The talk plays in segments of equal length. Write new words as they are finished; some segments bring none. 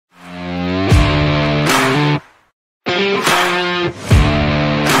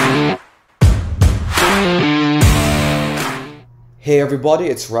Hey everybody,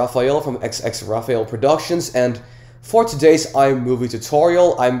 it's Raphael from XX Raphael Productions, and for today's iMovie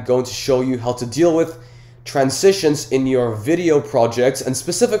tutorial, I'm going to show you how to deal with transitions in your video projects, and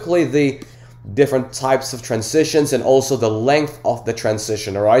specifically the different types of transitions and also the length of the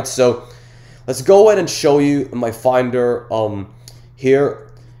transition. Alright, so let's go ahead and show you in my Finder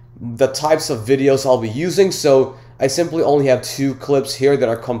here the types of videos I'll be using. So I simply only have two clips here that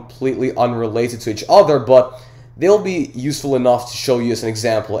are completely unrelated to each other, but they'll be useful enough to show you as an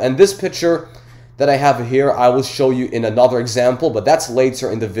example. And this picture that I have here, I will show you in another example, but that's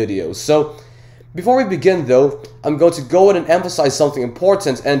later in the video. So before we begin though, I'm going to go ahead and emphasize something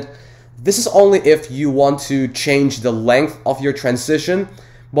important, and this is only if you want to change the length of your transition,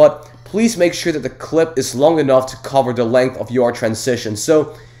 but please make sure that the clip is long enough to cover the length of your transition.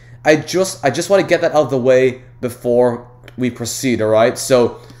 So I just want to get that out of the way before we proceed, alright?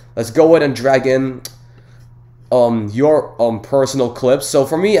 So let's go ahead and drag in your personal clips. So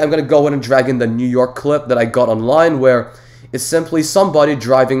for me, I'm gonna go ahead and drag in the New York clip that I got online, where it's simply somebody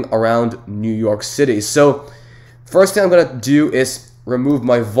driving around New York City. So first thing I'm gonna do is remove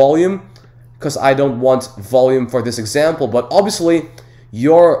my volume, because I don't want volume for this example, but obviously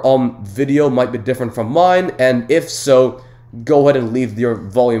your video might be different from mine, and if so, go ahead and leave your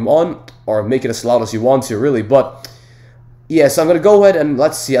volume on or make it as loud as you want to, really. But yeah, so I'm gonna go ahead and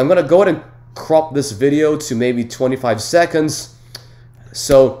let's see, I'm gonna go ahead and crop this video to maybe 25 seconds.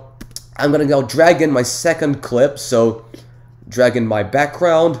 So I'm gonna go drag in my second clip, so drag in my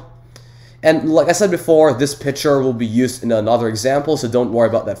background, and like I said before, this picture will be used in another example, so don't worry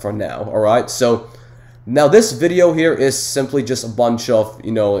about that for now. Alright, so now this video here is simply just a bunch of,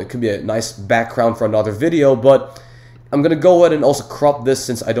 you know, it could be a nice background for another video, but I'm gonna go ahead and also crop this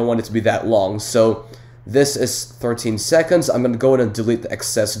since I don't want it to be that long. So this is 13 seconds. I'm going to go ahead and delete the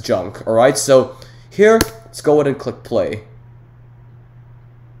excess junk. Alright, so here, let's go ahead and click play.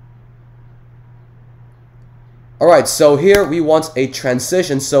 Alright, so here we want a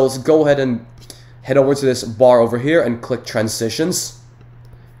transition. So let's go ahead and head over to this bar over here and click transitions.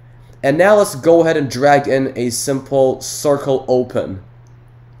 And now let's go ahead and drag in a simple circle open.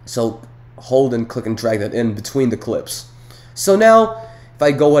 So hold and click and drag that in between the clips. So now, if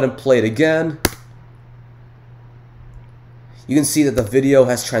I go ahead and play it again, you can see that the video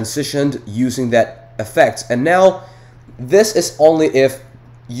has transitioned using that effect. And now, this is only if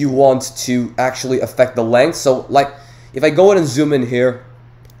you want to actually affect the length. So, like, if I go ahead and zoom in here,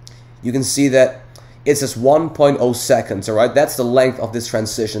 you can see that it says 1.0 seconds, alright? That's the length of this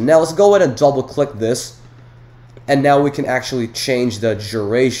transition. Now, let's go ahead and double click this. And now we can actually change the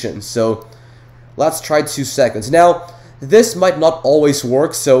duration. So, let's try 2 seconds. Now, this might not always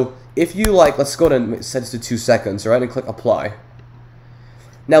work, so if you like, let's go ahead and set it to 2 seconds, right, and click apply.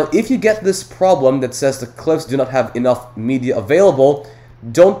 Now, if you get this problem that says the clips do not have enough media available,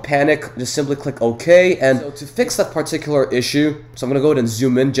 don't panic, just simply click OK. And so to fix that particular issue, so I'm going to go ahead and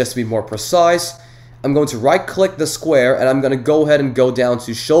zoom in just to be more precise. I'm going to right click the square, and I'm going to go ahead and go down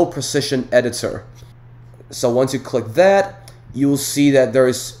to Show Precision Editor. So once you click that, you'll see that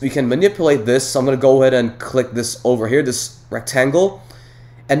we can manipulate this. So I'm going to go ahead and click this over here, this rectangle.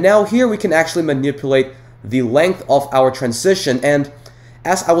 And now here we can actually manipulate the length of our transition. And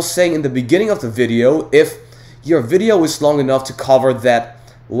as I was saying in the beginning of the video, if your video is long enough to cover that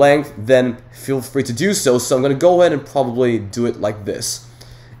length, then feel free to do so. So I'm going to go ahead and probably do it like this.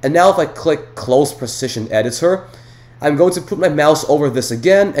 And now if I click Close Precision Editor, I'm going to put my mouse over this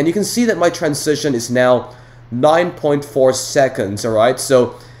again, and you can see that my transition is now 9.4 seconds, alright?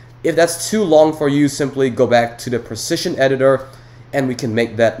 So if that's too long for you, simply go back to the Precision Editor, and we can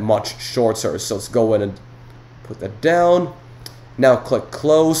make that much shorter. So let's go ahead and put that down. Now click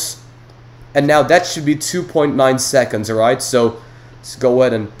close. And now that should be 2.9 seconds, alright? So let's go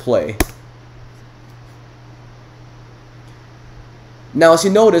ahead and play. Now as you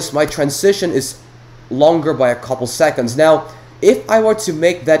notice, my transition is longer by a couple seconds. Now, if I were to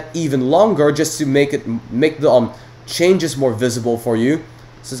make that even longer, just to make the changes more visible for you,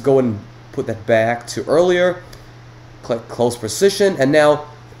 let's just go ahead and put that back to earlier. Click Close Precision, and now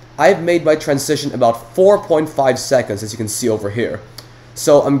I've made my transition about 4.5 seconds, as you can see over here.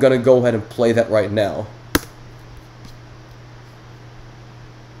 So I'm gonna go ahead and play that right now.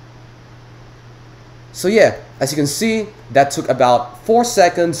 So yeah, as you can see, that took about 4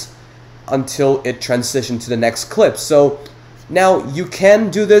 seconds until it transitioned to the next clip. So now you can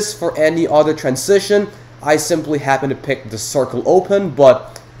do this for any other transition. I simply happen to pick the circle open,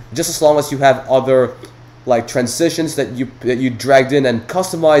 but just as long as you have other like transitions that you dragged in and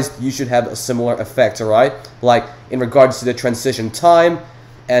customized, you should have a similar effect, alright? Like in regards to the transition time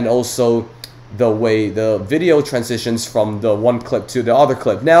and also the way the video transitions from the one clip to the other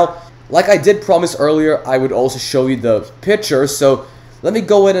clip. Now, like I did promise earlier, I would also show you the picture. So let me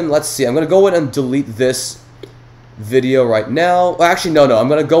go in and let's see. I'm going to go in and delete this video right now. Well, actually, no. I'm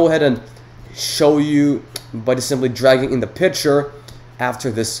going to go ahead and show you by just simply dragging in the picture after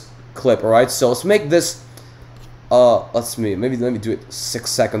this clip. Alright, so let's make this, let me do it 6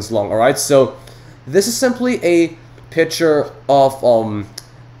 seconds long. Alright, so this is simply a picture of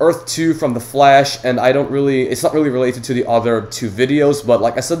Earth 2 from The Flash, and it's not really related to the other two videos, but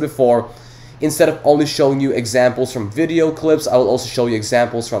like I said before, instead of only showing you examples from video clips, I will also show you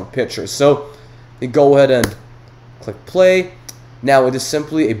examples from pictures. So you go ahead and click play. Now it is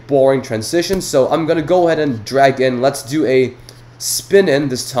simply a boring transition, so I'm gonna go ahead and drag in. Let's do a spin in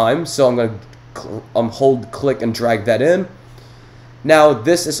this time. So I'm gonna hold click and drag that in. Now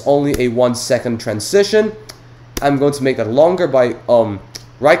this is only a 1 second transition. I'm going to make that longer by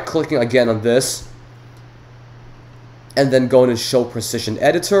right clicking again on this and then going to show precision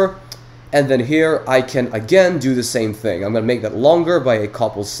editor, and then here I can again do the same thing. I'm gonna make that longer by a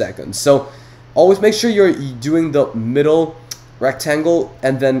couple seconds. So always make sure you're doing the middle rectangle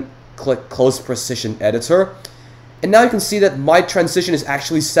and then click close precision editor. And now you can see that my transition is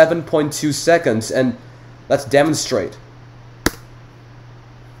actually 7.2 seconds, and let's demonstrate. I'm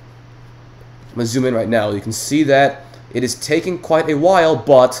gonna zoom in right now. You can see that it is taking quite a while,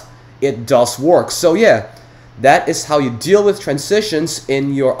 but it does work. So yeah, that is how you deal with transitions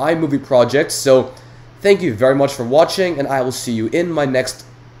in your iMovie project. So thank you very much for watching, and I will see you in my next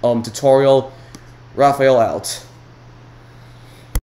tutorial. Raphael out.